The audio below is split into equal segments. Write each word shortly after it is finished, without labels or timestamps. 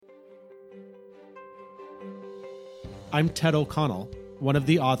I'm Ted O'Connell, one of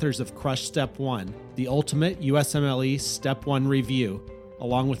the authors of Crush Step 1, the ultimate USMLE Step 1 review,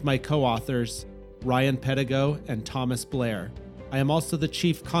 along with my co-authors, Ryan Pedigo and Thomas Blair. I am also the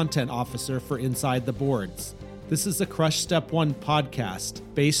Chief Content Officer for Inside the Boards. This is a Crush Step 1 podcast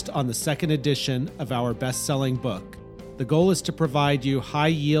based on the second edition of our best-selling book. The goal is to provide you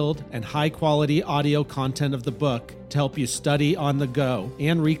high-yield and high-quality audio content of the book to help you study on the go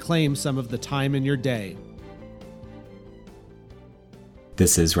and reclaim some of the time in your day.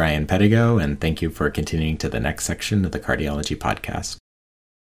 This is Ryan Pedigo, and thank you for continuing to the next section of the Cardiology podcast.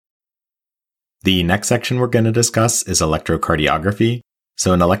 The next section we're going to discuss is electrocardiography.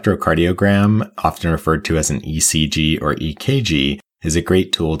 So an electrocardiogram, often referred to as an ECG or EKG, is a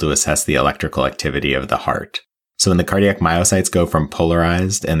great tool to assess the electrical activity of the heart. So when the cardiac myocytes go from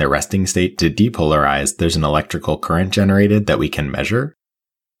polarized in their resting state to depolarized, there's an electrical current generated that we can measure.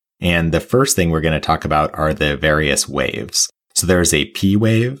 And the first thing we're going to talk about are the various waves. So there's a P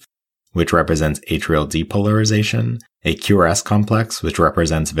wave, which represents atrial depolarization, a QRS complex, which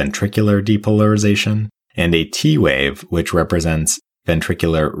represents ventricular depolarization, and a T wave, which represents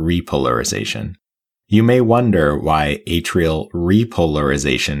ventricular repolarization. You may wonder why atrial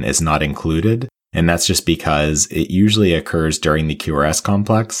repolarization is not included, and that's just because it usually occurs during the QRS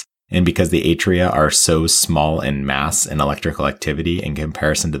complex, and because the atria are so small in mass and electrical activity in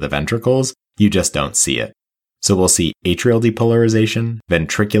comparison to the ventricles, you just don't see it. So we'll see atrial depolarization,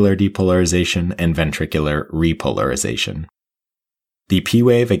 ventricular depolarization, and ventricular repolarization. The P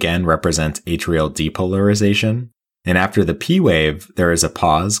wave again represents atrial depolarization. And after the P wave, there is a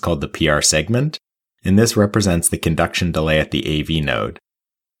pause called the PR segment, and this represents the conduction delay at the AV node.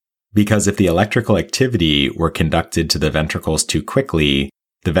 Because if the electrical activity were conducted to the ventricles too quickly,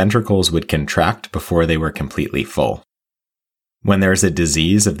 the ventricles would contract before they were completely full. When there's a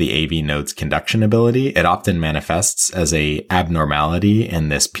disease of the AV node's conduction ability, it often manifests as an abnormality in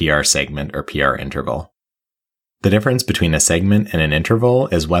this PR segment or PR interval. The difference between a segment and an interval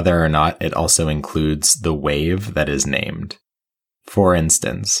is whether or not it also includes the wave that is named. For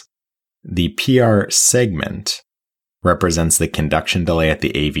instance, the PR segment represents the conduction delay at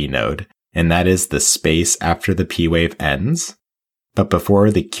the AV node, and that is the space after the P wave ends, but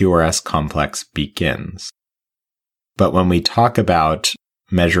before the QRS complex begins. But when we talk about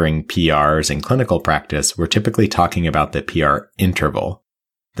measuring PRs in clinical practice, we're typically talking about the PR interval.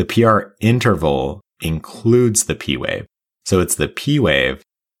 The PR interval includes the P wave. So it's the P wave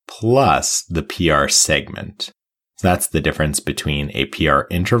plus the PR segment. So that's the difference between a PR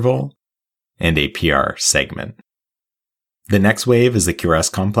interval and a PR segment. The next wave is the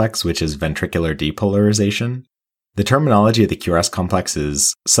QRS complex, which is ventricular depolarization. The terminology of the QRS complex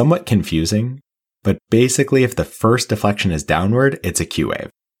is somewhat confusing, but basically if the first deflection is downward, it's a Q wave.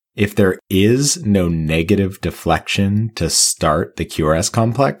 If there is no negative deflection to start the QRS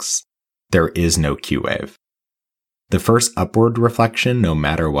complex, there is no Q wave. The first upward reflection, no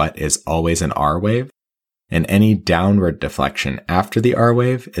matter what, is always an R wave, and any downward deflection after the R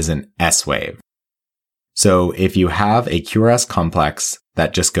wave is an S wave. So if you have a QRS complex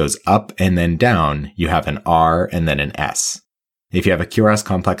that just goes up and then down, you have an R and then an S. If you have a QRS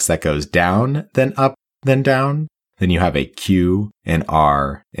complex that goes down, then up, then down, then you have a Q, an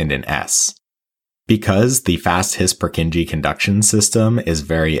R, and an S. Because the fast His-Purkinje conduction system is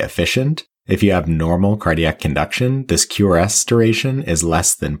very efficient, if you have normal cardiac conduction, this QRS duration is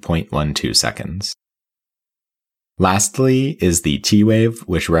less than 0.12 seconds. Lastly is the T wave,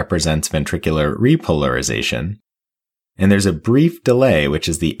 which represents ventricular repolarization. And there's a brief delay, which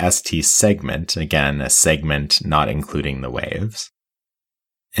is the ST segment, again, a segment not including the waves.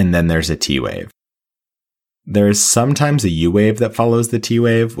 And then there's a T wave. There's sometimes a U wave that follows the T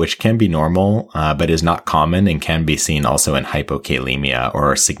wave, which can be normal, but is not common and can be seen also in hypokalemia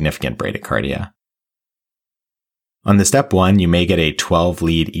or significant bradycardia. On the step 1, you may get a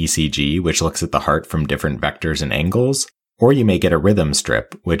 12-lead ECG, which looks at the heart from different vectors and angles, or you may get a rhythm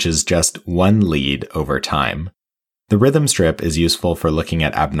strip, which is just one lead over time. The rhythm strip is useful for looking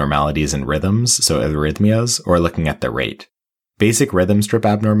at abnormalities in rhythms, so arrhythmias, or looking at the rate. Basic rhythm strip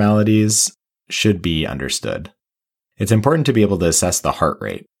abnormalities should be understood. It's important to be able to assess the heart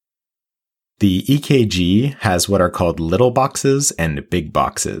rate. The EKG has what are called little boxes and big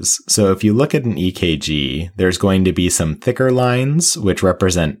boxes. So if you look at an EKG, there's going to be some thicker lines, which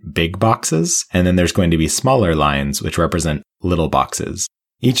represent big boxes, and then there's going to be smaller lines, which represent little boxes.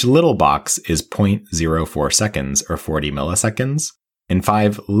 Each little box is 0.04 seconds or 40 milliseconds, and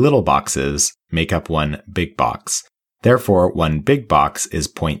 5 little boxes make up one big box. Therefore, one big box is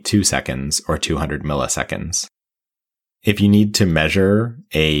 0.2 seconds or 200 milliseconds. If you need to measure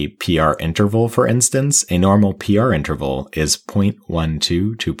a PR interval, for instance, a normal PR interval is 0.12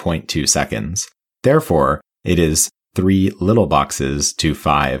 to 0.2 seconds. Therefore, it is 3 little boxes to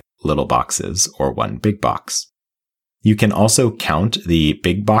 5 little boxes, or 1 big box. You can also count the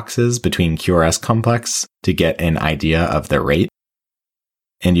big boxes between QRS complex to get an idea of the rate.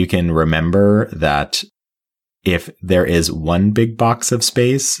 And you can remember that if there is 1 big box of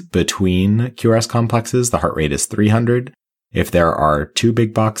space between QRS complexes, the heart rate is 300. If there are 2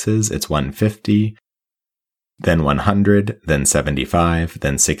 big boxes, it's 150, then 100, then 75,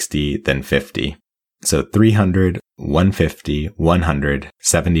 then 60, then 50. So 300, 150, 100,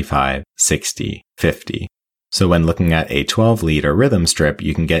 75, 60, 50. So when looking at a 12-lead or rhythm strip,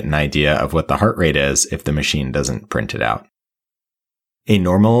 you can get an idea of what the heart rate is if the machine doesn't print it out. A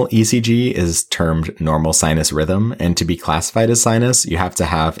normal ECG is termed normal sinus rhythm, and to be classified as sinus, you have to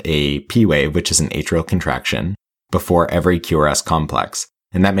have a P wave, which is an atrial contraction, before every QRS complex.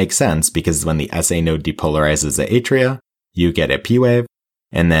 And that makes sense because when the SA node depolarizes the atria, you get a P wave,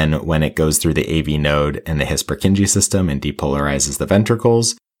 and then when it goes through the AV node and the His-Purkinje system and depolarizes the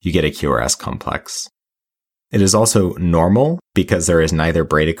ventricles, you get a QRS complex. It is also normal because there is neither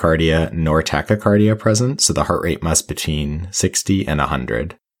bradycardia nor tachycardia present, so the heart rate must be between 60 and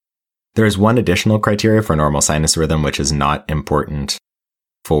 100. There is one additional criteria for normal sinus rhythm, which is not important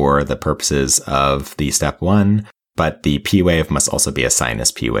for the purposes of the step 1, but the P wave must also be a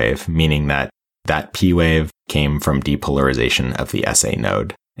sinus P wave, meaning that that P wave came from depolarization of the SA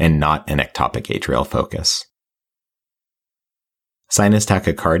node and not an ectopic atrial focus. Sinus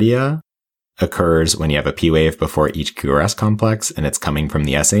tachycardia occurs when you have a P wave before each QRS complex and it's coming from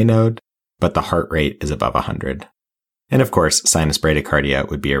the SA node, but the heart rate is above 100. And of course, sinus bradycardia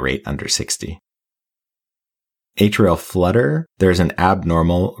would be a rate under 60. Atrial flutter, there's an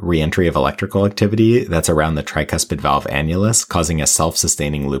abnormal reentry of electrical activity that's around the tricuspid valve annulus, causing a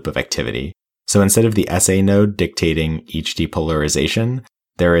self-sustaining loop of activity. So instead of the SA node dictating each depolarization,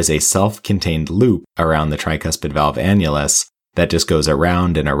 there is a self-contained loop around the tricuspid valve annulus that just goes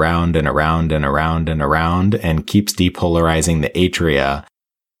around and around and around and around and around and keeps depolarizing the atria.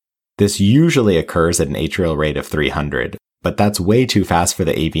 This usually occurs at an atrial rate of 300, but that's way too fast for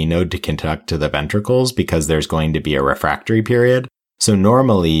the AV node to conduct to the ventricles because there's going to be a refractory period. So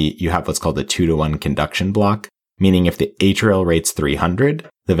normally you have what's called a 2-to-1 conduction block, meaning if the atrial rate's 300,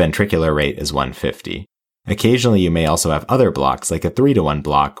 the ventricular rate is 150. Occasionally, you may also have other blocks, like a 3-to-1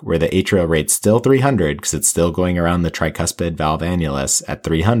 block, where the atrial rate's still 300 because it's still going around the tricuspid valve annulus at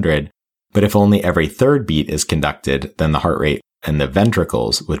 300, but if only every third beat is conducted, then the heart rate and the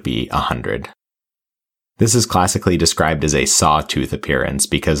ventricles would be 100. This is classically described as a sawtooth appearance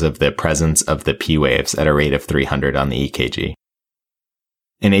because of the presence of the P waves at a rate of 300 on the EKG.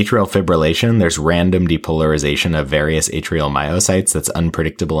 In atrial fibrillation, there's random depolarization of various atrial myocytes that's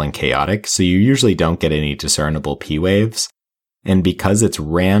unpredictable and chaotic, so you usually don't get any discernible P waves. And because it's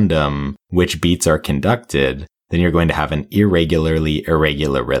random which beats are conducted, then you're going to have an irregularly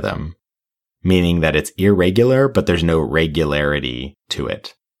irregular rhythm, meaning that it's irregular, but there's no regularity to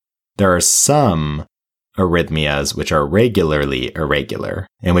it. There are some arrhythmias which are regularly irregular,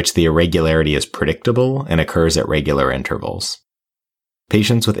 in which the irregularity is predictable and occurs at regular intervals.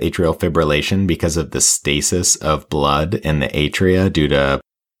 Patients with atrial fibrillation, because of the stasis of blood in the atria due to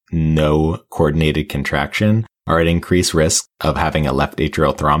no coordinated contraction, are at increased risk of having a left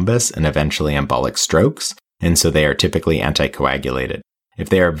atrial thrombus and eventually embolic strokes, and so they are typically anticoagulated. If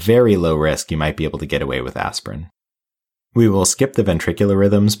they are very low risk, you might be able to get away with aspirin. We will skip the ventricular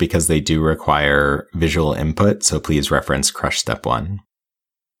rhythms because they do require visual input, so please reference Crush Step 1.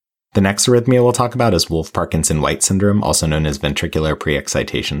 The next arrhythmia we'll talk about is Wolff-Parkinson-White syndrome, also known as ventricular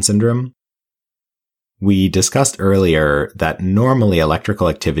pre-excitation syndrome. We discussed earlier that normally electrical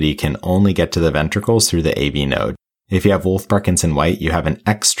activity can only get to the ventricles through the AV node. If you have Wolff-Parkinson-White, you have an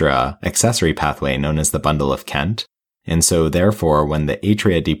extra accessory pathway known as the bundle of Kent. And so therefore, when the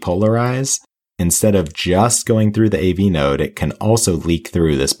atria depolarize, instead of just going through the AV node, it can also leak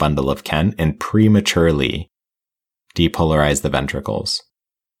through this bundle of Kent and prematurely depolarize the ventricles.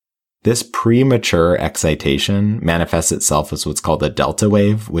 This premature excitation manifests itself as what's called a delta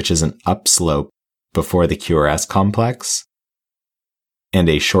wave, which is an upslope before the QRS complex, and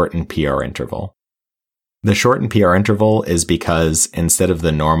a shortened PR interval. The shortened PR interval is because instead of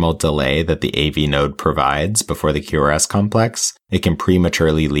the normal delay that the AV node provides before the QRS complex, it can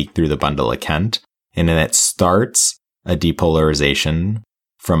prematurely leak through the bundle of Kent, and then it starts a depolarization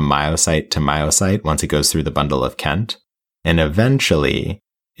from myocyte to myocyte once it goes through the bundle of Kent, and eventually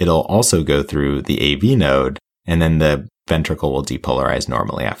it'll also go through the AV node, and then the ventricle will depolarize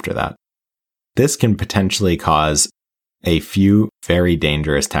normally after that. This can potentially cause a few very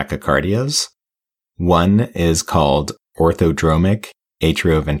dangerous tachycardias. One is called orthodromic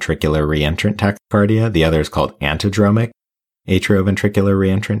atrioventricular reentrant tachycardia. The other is called antidromic atrioventricular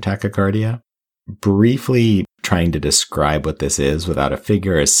reentrant tachycardia. Briefly trying to describe what this is without a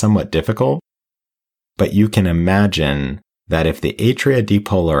figure is somewhat difficult, but you can imagine that if the atria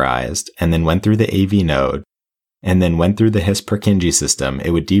depolarized and then went through the AV node and then went through the His-Purkinje system,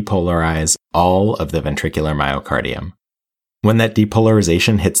 it would depolarize all of the ventricular myocardium. When that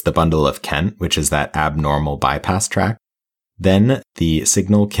depolarization hits the bundle of Kent, which is that abnormal bypass tract, then the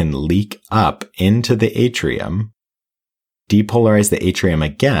signal can leak up into the atrium, depolarize the atrium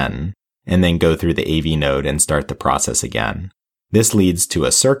again, and then go through the AV node and start the process again. This leads to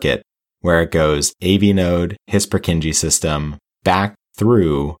a circuit where it goes AV node, His-Purkinje system, back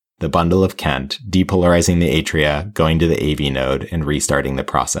through the bundle of Kent, depolarizing the atria, going to the AV node, and restarting the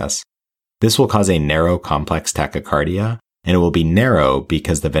process. This will cause a narrow complex tachycardia, and it will be narrow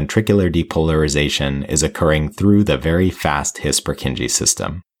because the ventricular depolarization is occurring through the very fast His-Purkinje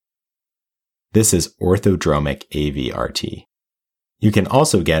system. This is orthodromic AVRT. You can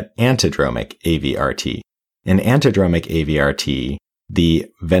also get antidromic AVRT. In antidromic AVRT, the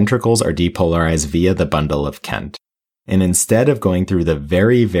ventricles are depolarized via the bundle of Kent. And instead of going through the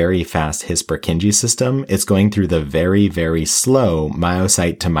very, very fast His-Purkinje system, it's going through the very, very slow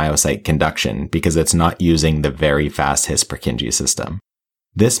myocyte to myocyte conduction because it's not using the very fast His-Purkinje system.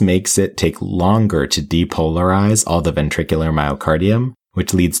 This makes it take longer to depolarize all the ventricular myocardium,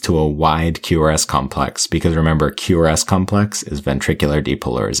 which leads to a wide QRS complex because remember, QRS complex is ventricular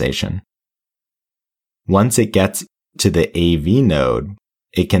depolarization. Once it gets to the AV node,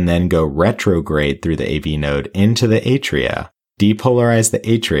 it can then go retrograde through the AV node into the atria, depolarize the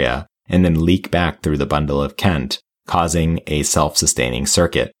atria, and then leak back through the bundle of Kent, causing a self-sustaining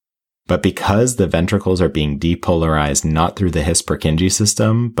circuit. But because the ventricles are being depolarized not through the His-Purkinje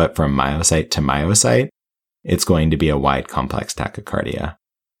system, but from myocyte to myocyte, it's going to be a wide complex tachycardia.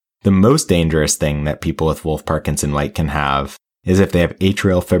 The most dangerous thing that people with Wolff-Parkinson-White can have is if they have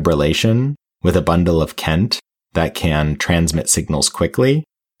atrial fibrillation with a bundle of Kent that can transmit signals quickly.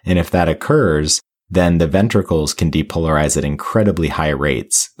 And if that occurs, then the ventricles can depolarize at incredibly high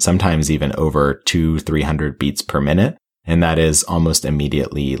rates, sometimes even over 200-300 beats per minute. And that is almost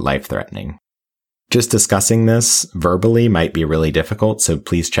immediately life-threatening. Just discussing this verbally might be really difficult, so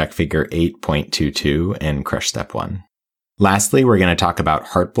please check figure 8.22 in Crush Step 1. Lastly, we're going to talk about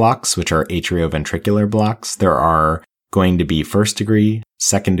heart blocks, which are atrioventricular blocks. There are going to be first degree,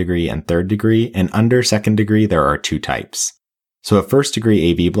 second degree, and third degree, and under second degree, there are two types. So a first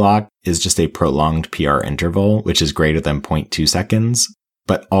degree AV block is just a prolonged PR interval, which is greater than 0.2 seconds,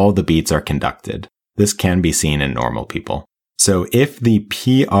 but all the beats are conducted. This can be seen in normal people. So if the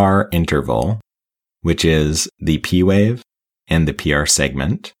PR interval, which is the P wave and the PR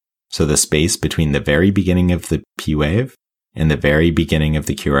segment, so the space between the very beginning of the P wave and the very beginning of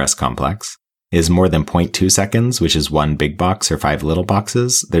the QRS complex, is more than 0.2 seconds, which is one big box or 5 little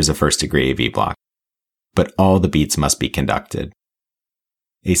boxes, there's a first degree AV block. But all the beats must be conducted.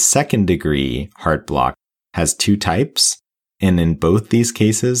 A second degree heart block has two types, and in both these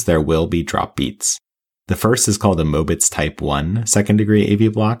cases, there will be drop beats. The first is called a Mobitz type 1 second degree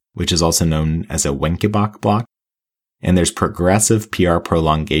AV block, which is also known as a Wenckebach block. And there's progressive PR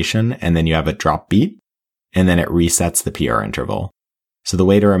prolongation, and then you have a drop beat, and then it resets the PR interval. So the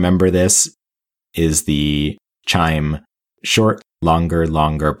way to remember this is the chime short, longer,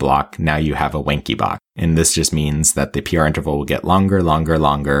 longer block. Now you have a Wenckebach. And this just means that the PR interval will get longer, longer,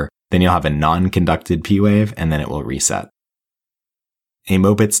 longer. Then you'll have a non-conducted P wave, and then it will reset. A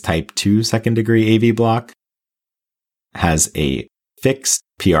Mobitz type 2 second degree AV block has a fixed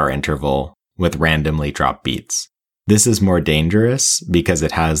PR interval with randomly dropped beats. This is more dangerous because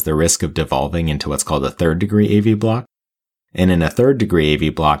it has the risk of devolving into what's called a third degree AV block. And in a third degree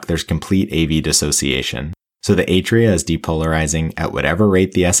AV block, there's complete AV dissociation. So the atria is depolarizing at whatever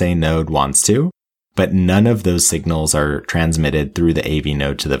rate the SA node wants to, but none of those signals are transmitted through the AV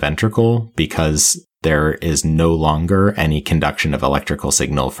node to the ventricle because there is no longer any conduction of electrical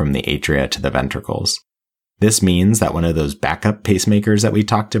signal from the atria to the ventricles. This means that one of those backup pacemakers that we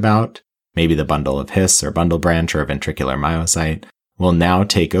talked about, maybe the bundle of His or bundle branch or a ventricular myocyte, will now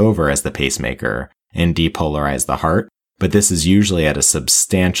take over as the pacemaker and depolarize the heart, but this is usually at a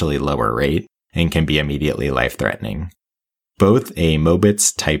substantially lower rate and can be immediately life-threatening. Both a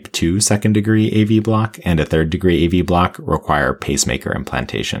Mobitz type 2 second degree AV block and a third degree AV block require pacemaker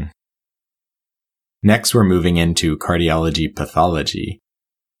implantation. Next, we're moving into cardiology pathology.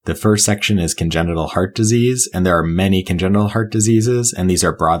 The first section is congenital heart disease, and there are many congenital heart diseases, and these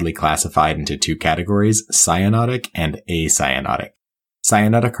are broadly classified into two categories, cyanotic and acyanotic.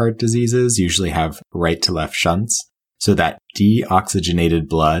 Cyanotic heart diseases usually have right to left shunts, so that deoxygenated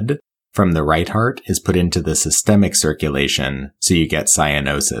blood from the right heart is put into the systemic circulation, so you get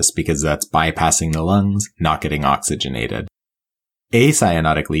cyanosis because that's bypassing the lungs, not getting oxygenated.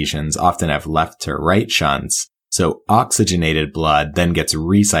 Acyanotic lesions often have left to right shunts, so oxygenated blood then gets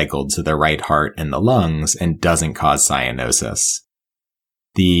recycled to the right heart and the lungs and doesn't cause cyanosis.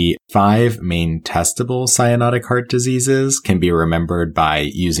 The 5 main testable cyanotic heart diseases can be remembered by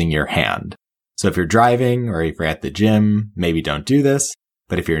using your hand. So if you're driving or if you're at the gym, maybe don't do this.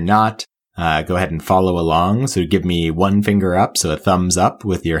 But if you're not, go ahead and follow along. So give me one finger up, so a thumbs up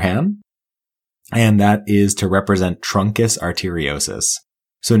with your hand. And that is to represent truncus arteriosus.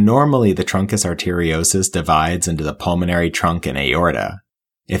 So normally the truncus arteriosus divides into the pulmonary trunk and aorta.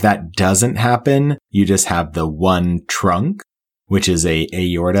 If that doesn't happen, you just have the one trunk, which is a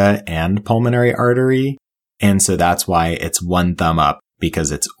aorta and pulmonary artery. And so that's why it's one thumb up, because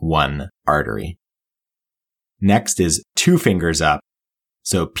it's one artery. Next is 2 fingers up.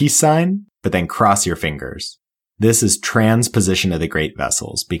 So peace sign, but then cross your fingers. This is transposition of the great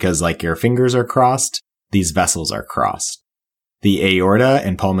vessels, because like your fingers are crossed, these vessels are crossed. The aorta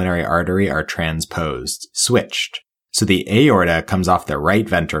and pulmonary artery are transposed, switched. So the aorta comes off the right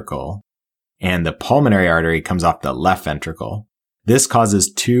ventricle, and the pulmonary artery comes off the left ventricle. This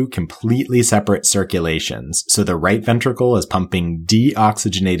causes 2 completely separate circulations. So the right ventricle is pumping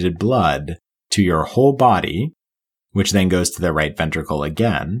deoxygenated blood to your whole body, which then goes to the right ventricle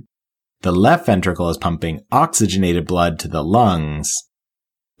again. The left ventricle is pumping oxygenated blood to the lungs,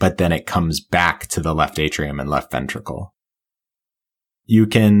 but then it comes back to the left atrium and left ventricle. You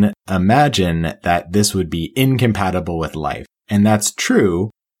can imagine that this would be incompatible with life, and that's true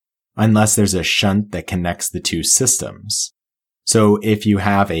unless there's a shunt that connects the 2 systems. So if you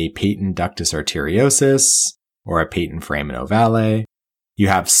have a patent ductus arteriosus or a patent foramen ovale, you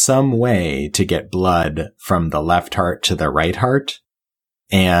have some way to get blood from the left heart to the right heart,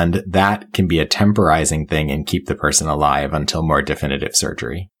 and that can be a temporizing thing and keep the person alive until more definitive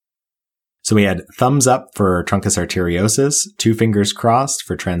surgery. So we had thumbs up for truncus arteriosus, 2 fingers crossed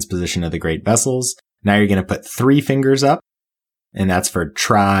for transposition of the great vessels. Now you're going to put 3 fingers up, and that's for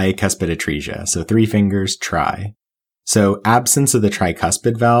tricuspid atresia. So 3 fingers, tri. So absence of the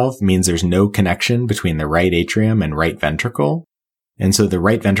tricuspid valve means there's no connection between the right atrium and right ventricle. And so the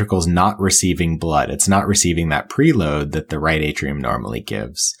right ventricle is not receiving blood. It's not receiving that preload that the right atrium normally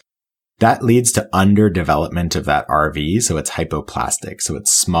gives. That leads to underdevelopment of that RV, so it's hypoplastic, so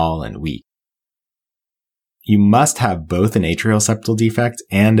it's small and weak. You must have both an atrial septal defect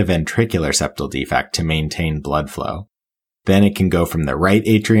and a ventricular septal defect to maintain blood flow. Then it can go from the right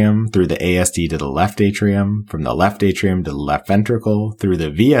atrium through the ASD to the left atrium, from the left atrium to the left ventricle, through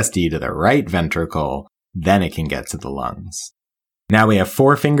the VSD to the right ventricle, then it can get to the lungs. Now we have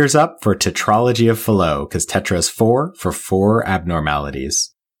 4 fingers up for tetralogy of Fallot, because tetra is 4 for 4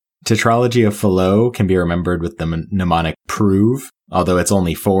 abnormalities. Tetralogy of Fallot can be remembered with the mnemonic PROVE, although it's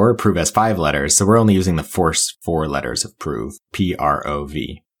only 4. PROVE has 5 letters, so we're only using the first 4 letters of PROVE,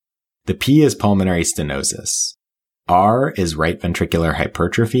 P-R-O-V. The P is pulmonary stenosis. R is right ventricular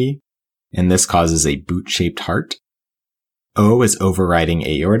hypertrophy, and this causes a boot-shaped heart. O is overriding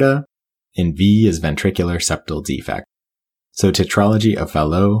aorta, and V is ventricular septal defect. So tetralogy of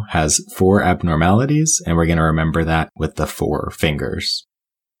Fallot has 4 abnormalities, and we're going to remember that with the 4 fingers.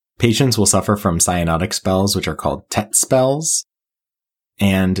 Patients will suffer from cyanotic spells, which are called TET spells,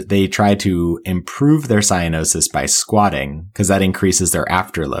 and they try to improve their cyanosis by squatting, because that increases their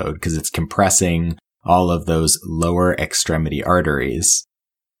afterload, because it's compressing all of those lower extremity arteries.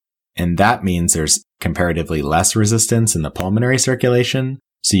 And that means there's comparatively less resistance in the pulmonary circulation,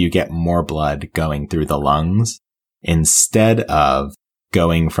 so you get more blood going through the lungs, instead of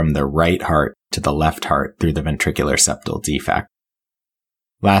going from the right heart to the left heart through the ventricular septal defect.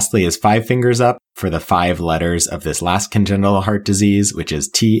 Lastly is 5 fingers up for the 5 letters of this last congenital heart disease, which is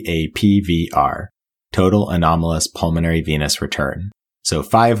TAPVR, total anomalous pulmonary venous return. So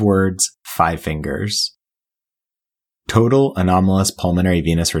 5 words, 5 fingers. Total anomalous pulmonary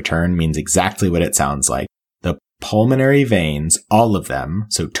venous return means exactly what it sounds like. The pulmonary veins, all of them,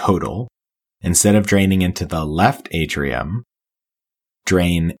 so total, instead of draining into the left atrium,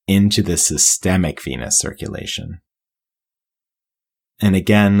 drain into the systemic venous circulation. And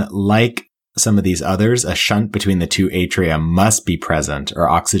again, like some of these others, a shunt between the 2 atria must be present, or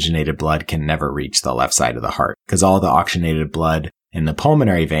oxygenated blood can never reach the left side of the heart, because all the oxygenated blood in the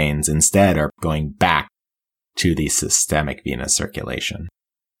pulmonary veins instead are going back to the systemic venous circulation.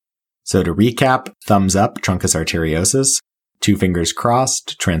 So to recap, thumbs up, truncus arteriosus, 2 fingers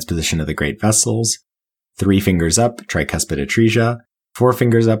crossed, transposition of the great vessels, 3 fingers up, tricuspid atresia, 4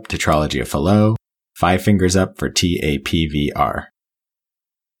 fingers up, tetralogy of Fallot, 5 fingers up for TAPVR.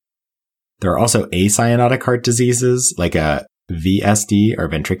 There are also acyanotic heart diseases like a VSD or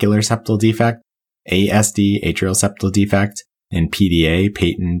ventricular septal defect, ASD, atrial septal defect, and PDA,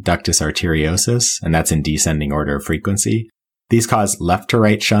 patent ductus arteriosus, and that's in descending order of frequency. These cause left to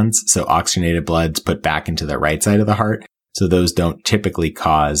right shunts, so oxygenated blood's put back into the right side of the heart. So those don't typically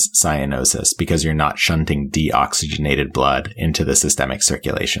cause cyanosis because you're not shunting deoxygenated blood into the systemic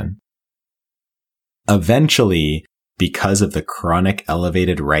circulation. Eventually, because of the chronic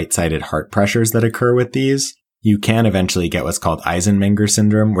elevated right-sided heart pressures that occur with these, you can eventually get what's called Eisenmenger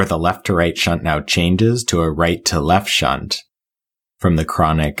syndrome, where the left to right shunt now changes to a right to left shunt from the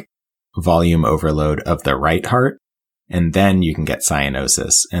chronic volume overload of the right heart. And then you can get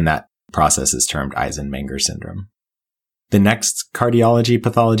cyanosis, and that process is termed Eisenmenger syndrome. The next cardiology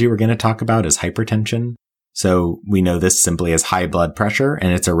pathology we're going to talk about is hypertension. So we know this simply as high blood pressure,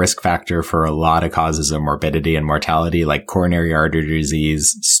 and it's a risk factor for a lot of causes of morbidity and mortality like coronary artery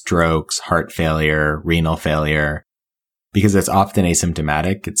disease, strokes, heart failure, renal failure. Because it's often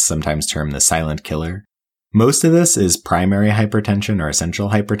asymptomatic, it's sometimes termed the silent killer. Most of this is primary hypertension or essential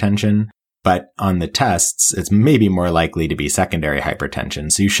hypertension, but on the tests, it's maybe more likely to be secondary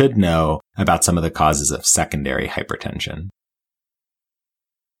hypertension. So you should know about some of the causes of secondary hypertension.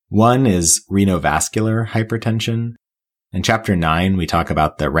 One is renovascular hypertension. In Chapter 9, we talk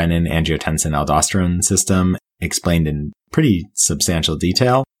about the renin-angiotensin-aldosterone system, explained in pretty substantial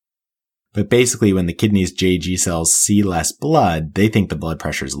detail. But basically, when the kidney's JG cells see less blood, they think the blood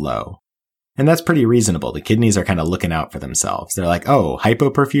pressure is low. And that's pretty reasonable. The kidneys are kind of looking out for themselves. They're like, oh,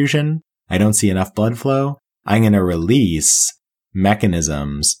 hypoperfusion? I don't see enough blood flow. I'm going to release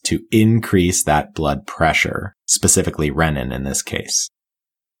mechanisms to increase that blood pressure, specifically renin in this case.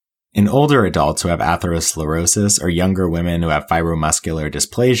 In older adults who have atherosclerosis or younger women who have fibromuscular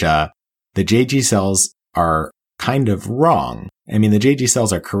dysplasia, the JG cells are kind of wrong. I mean, the JG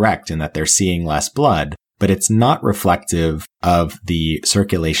cells are correct in that they're seeing less blood, but it's not reflective of the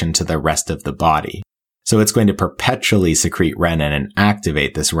circulation to the rest of the body. So it's going to perpetually secrete renin and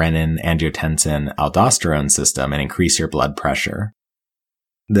activate this renin-angiotensin-aldosterone system and increase your blood pressure.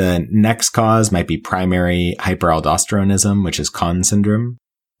 The next cause might be primary hyperaldosteronism, which is Conn syndrome.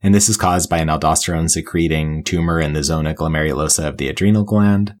 And this is caused by an aldosterone-secreting tumor in the zona glomerulosa of the adrenal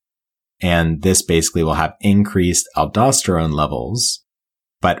gland. And this basically will have increased aldosterone levels,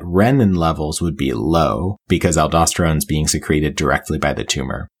 but renin levels would be low because aldosterone is being secreted directly by the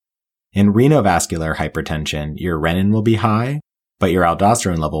tumor. In renovascular hypertension, your renin will be high, but your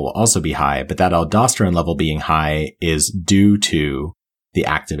aldosterone level will also be high. But that aldosterone level being high is due to the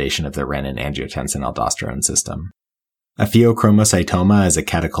activation of the renin-angiotensin-aldosterone system. A pheochromocytoma is a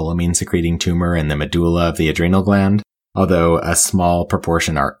catecholamine-secreting tumor in the medulla of the adrenal gland, although a small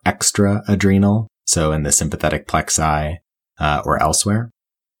proportion are extra-adrenal, so in the sympathetic plexi or elsewhere.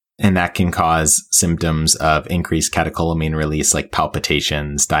 And that can cause symptoms of increased catecholamine release like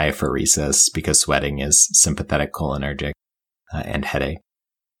palpitations, diaphoresis, because sweating is sympathetic cholinergic, and headache.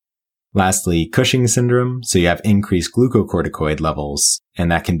 Lastly, Cushing's syndrome. So you have increased glucocorticoid levels, and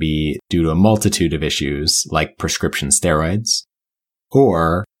that can be due to a multitude of issues like prescription steroids,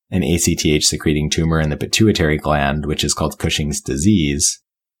 or an ACTH secreting tumor in the pituitary gland, which is called Cushing's disease,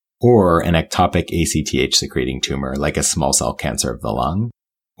 or an ectopic ACTH secreting tumor like a small cell cancer of the lung,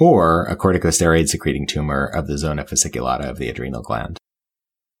 or a corticosteroid secreting tumor of the zona fasciculata of the adrenal gland.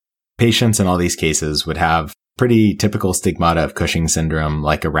 Patients in all these cases would have pretty typical stigmata of Cushing's syndrome,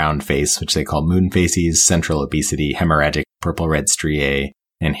 like a round face, which they call moon faces, central obesity, hemorrhagic purple-red striae,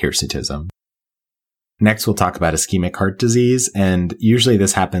 and hirsutism. Next, we'll talk about ischemic heart disease, and usually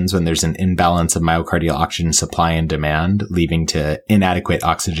this happens when there's an imbalance of myocardial oxygen supply and demand, leading to inadequate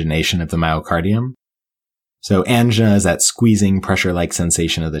oxygenation of the myocardium. So angina is that squeezing pressure-like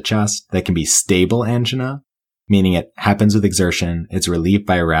sensation of the chest. That can be stable angina, meaning it happens with exertion, it's relieved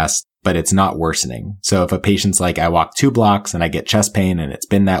by rest, but it's not worsening. So if a patient's like, I walk 2 blocks and I get chest pain and it's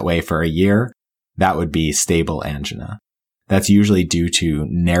been that way for a year, that would be stable angina. That's usually due to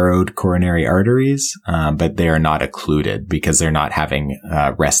narrowed coronary arteries, but they are not occluded because they're not having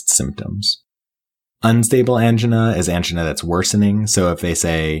rest symptoms. Unstable angina is angina that's worsening. So if they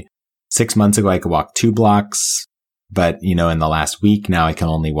say, 6 months ago I could walk 2 blocks, but in the last week now I can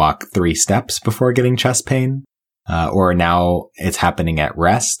only walk 3 steps before getting chest pain, or now it's happening at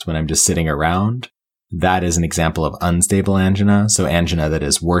rest when I'm just sitting around. That is an example of unstable angina. So angina that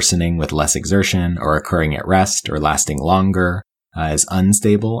is worsening with less exertion or occurring at rest or lasting longer. is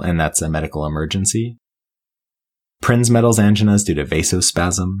unstable, and that's a medical emergency. Prinzmetal's angina is due to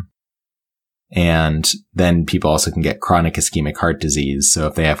vasospasm. And then people also can get chronic ischemic heart disease. So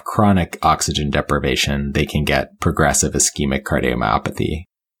if they have chronic oxygen deprivation, they can get progressive ischemic cardiomyopathy.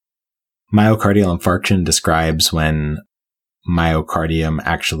 Myocardial infarction describes when myocardium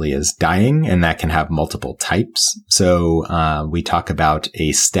actually is dying, and that can have multiple types. So we talk about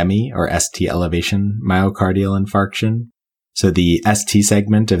a STEMI or ST elevation myocardial infarction. So the ST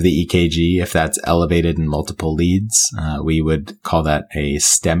segment of the EKG, if that's elevated in multiple leads, we would call that a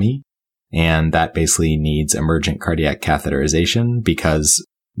STEMI. And that basically needs emergent cardiac catheterization because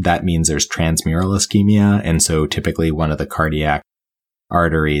that means there's transmural ischemia. And so typically one of the cardiac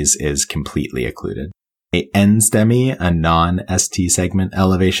arteries is completely occluded. A NSTEMI, a non-ST segment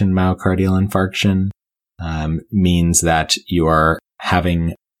elevation myocardial infarction, means that you are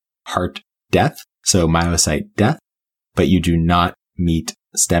having heart death, so myocyte death, but you do not meet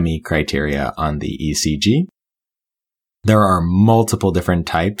STEMI criteria on the ECG. There are multiple different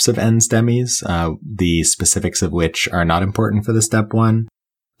types of NSTEMIs, the specifics of which are not important for the step one,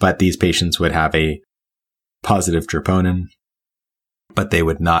 but these patients would have a positive troponin, but they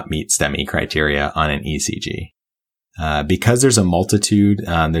would not meet STEMI criteria on an ECG. Because there's a multitude,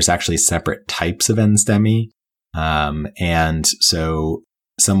 there's actually separate types of NSTEMI. And so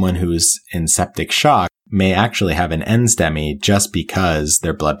someone who's in septic shock may actually have an NSTEMI just because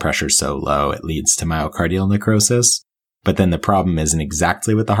their blood pressure is so low, it leads to myocardial necrosis. But then the problem isn't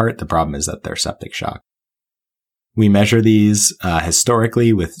exactly with the heart. The problem is that they're septic shock. We measure these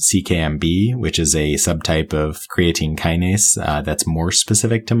historically with CKMB, which is a subtype of creatine kinase that's more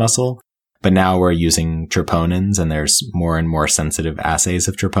specific to muscle. But now we're using troponins, and there's more and more sensitive assays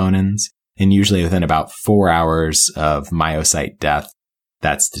of troponins. And usually within about 4 hours of myocyte death,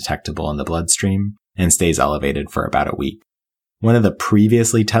 that's detectable in the bloodstream and stays elevated for about a week. One of the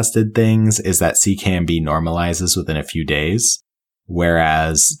previously tested things is that CKMB normalizes within a few days,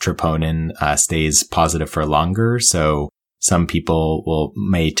 whereas troponin stays positive for longer. So some people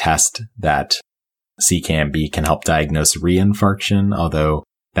may test that CKMB can help diagnose reinfarction, although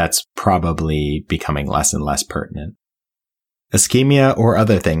that's probably becoming less and less pertinent. Ischemia or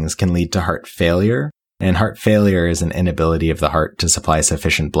other things can lead to heart failure, and heart failure is an inability of the heart to supply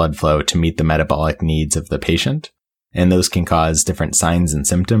sufficient blood flow to meet the metabolic needs of the patient. And those can cause different signs and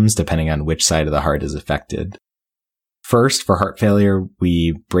symptoms depending on which side of the heart is affected. First, for heart failure,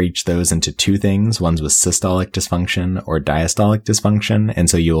 we breach those into two things. One's with systolic dysfunction or diastolic dysfunction. And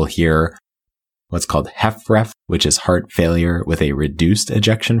so you'll hear what's called HFrEF, which is heart failure with a reduced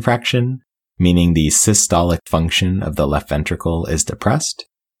ejection fraction, meaning the systolic function of the left ventricle is depressed.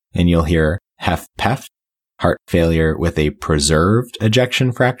 And you'll hear HFpEF, heart failure with a preserved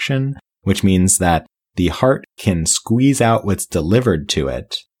ejection fraction, which means that the heart can squeeze out what's delivered to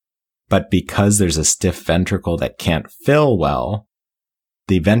it, but because there's a stiff ventricle that can't fill well,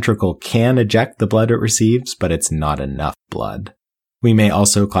 the ventricle can eject the blood it receives, but it's not enough blood. We may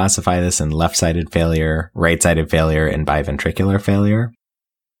also classify this in left-sided failure, right-sided failure, and biventricular failure.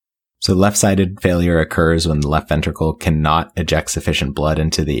 So left-sided failure occurs when the left ventricle cannot eject sufficient blood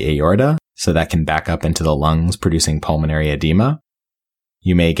into the aorta, so that can back up into the lungs, producing pulmonary edema.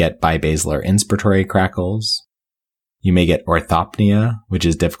 You may get bibasilar inspiratory crackles. You may get orthopnea, which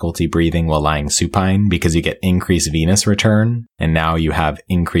is difficulty breathing while lying supine because you get increased venous return, and now you have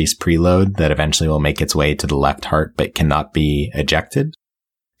increased preload that eventually will make its way to the left heart but cannot be ejected.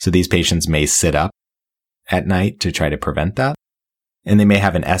 So these patients may sit up at night to try to prevent that. And they may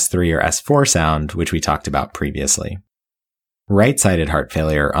have an S3 or S4 sound, which we talked about previously. Right-sided heart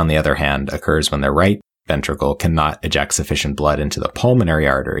failure, on the other hand, occurs when the right ventricle cannot eject sufficient blood into the pulmonary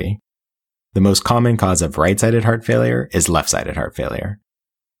artery. The most common cause of right-sided heart failure is left-sided heart failure.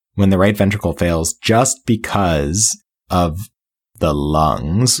 When the right ventricle fails just because of the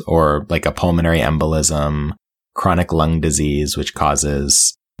lungs, or like a pulmonary embolism, chronic lung disease, which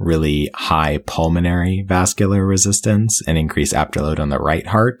causes really high pulmonary vascular resistance and increased afterload on the right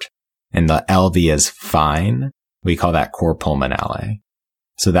heart, and the LV is fine, we call that cor pulmonale.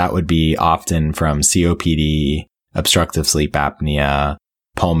 So that would be often from COPD, obstructive sleep apnea,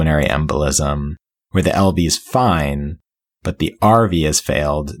 pulmonary embolism, where the LV is fine, but the RV has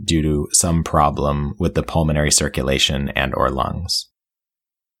failed due to some problem with the pulmonary circulation and or lungs.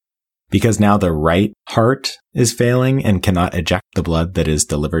 Because now the right heart is failing and cannot eject the blood that is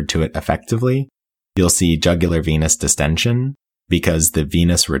delivered to it effectively, you'll see jugular venous distension because the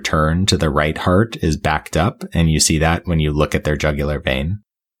venous return to the right heart is backed up, and you see that when you look at their jugular vein.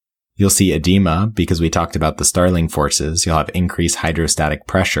 You'll see edema because we talked about the Starling forces. You'll have increased hydrostatic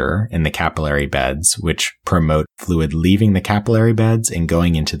pressure in the capillary beds, which promote fluid leaving the capillary beds and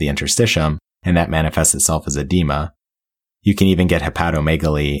going into the interstitium, and that manifests itself as edema. You can even get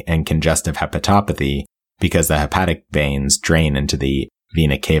hepatomegaly and congestive hepatopathy because the hepatic veins drain into the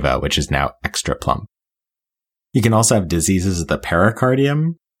vena cava, which is now extra plump. You can also have diseases of the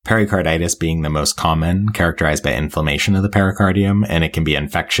pericardium, pericarditis being the most common, characterized by inflammation of the pericardium, and it can be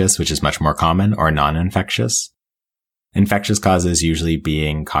infectious, which is much more common, or non-infectious. Infectious causes usually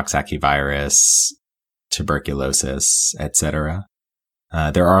being Coxsackie virus, tuberculosis, etc.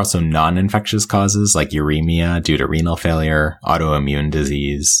 There are also non-infectious causes like uremia due to renal failure, autoimmune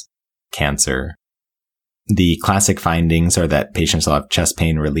disease, cancer. The classic findings are that patients will have chest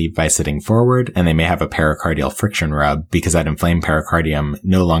pain relieved by sitting forward, and they may have a pericardial friction rub because that inflamed pericardium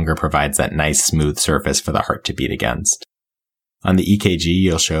no longer provides that nice smooth surface for the heart to beat against. On the EKG,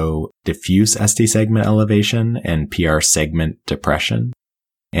 you'll show diffuse ST segment elevation and PR segment depression,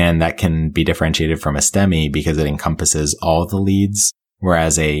 and that can be differentiated from a STEMI because it encompasses all the leads,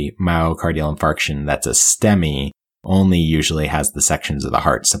 whereas a myocardial infarction that's a STEMI only usually has the sections of the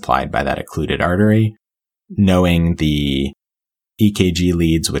heart supplied by that occluded artery. Knowing the EKG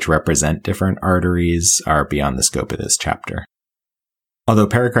leads, which represent different arteries, are beyond the scope of this chapter. Although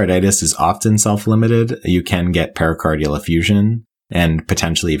pericarditis is often self-limited, you can get pericardial effusion and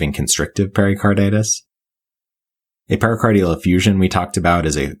potentially even constrictive pericarditis. A pericardial effusion we talked about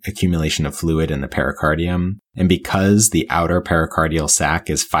is an accumulation of fluid in the pericardium, and because the outer pericardial sac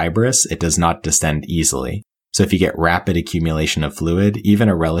is fibrous, it does not distend easily. So if you get rapid accumulation of fluid, even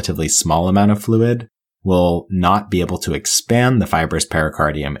a relatively small amount of fluid will not be able to expand the fibrous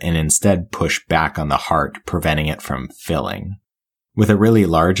pericardium and instead push back on the heart, preventing it from filling. With a really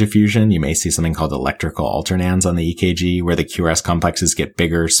large effusion, you may see something called electrical alternans on the EKG, where the QRS complexes get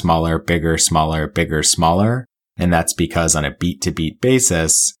bigger, smaller, bigger, smaller, bigger, smaller. And that's because on a beat-to-beat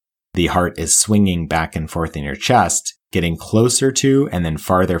basis, the heart is swinging back and forth in your chest, getting closer to and then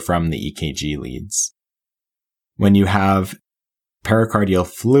farther from the EKG leads. When you have pericardial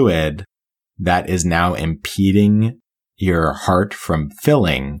fluid that is now impeding your heart from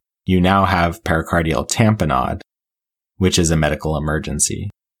filling, you now have pericardial tamponade, which is a medical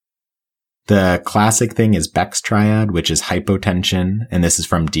emergency. The classic thing is Beck's triad, which is hypotension, and this is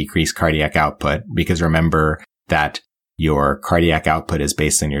from decreased cardiac output, because remember that your cardiac output is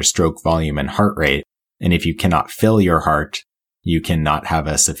based on your stroke volume and heart rate, and if you cannot fill your heart, you cannot have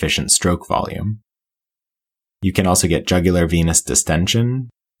a sufficient stroke volume. You can also get jugular venous distension,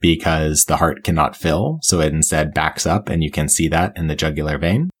 because the heart cannot fill, so it instead backs up, and you can see that in the jugular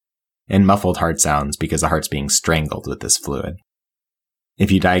vein. And muffled heart sounds, because the heart's being strangled with this fluid.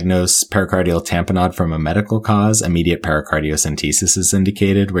 If you diagnose pericardial tamponade from a medical cause, immediate pericardiocentesis is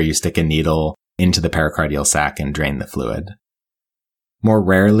indicated, where you stick a needle into the pericardial sac and drain the fluid. More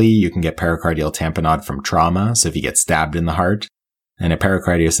rarely, you can get pericardial tamponade from trauma, so if you get stabbed in the heart, and a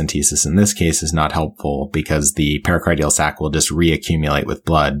pericardiocentesis in this case is not helpful because the pericardial sac will just reaccumulate with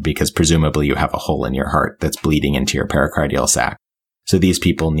blood because presumably you have a hole in your heart that's bleeding into your pericardial sac. So these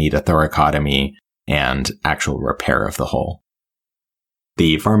people need a thoracotomy and actual repair of the hole.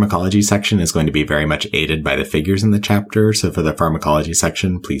 The pharmacology section is going to be very much aided by the figures in the chapter, so for the pharmacology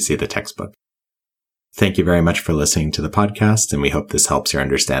section, please see the textbook. Thank you very much for listening to the podcast, and we hope this helps your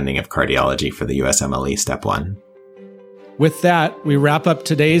understanding of cardiology for the USMLE Step 1. With that, we wrap up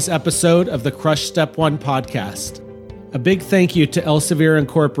today's episode of the Crush Step 1 podcast. A big thank you to Elsevier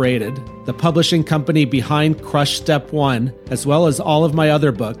Incorporated, the publishing company behind Crush Step 1, as well as all of my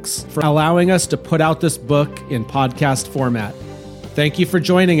other books, for allowing us to put out this book in podcast format. Thank you for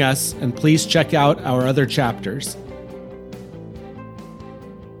joining us, and please check out our other chapters.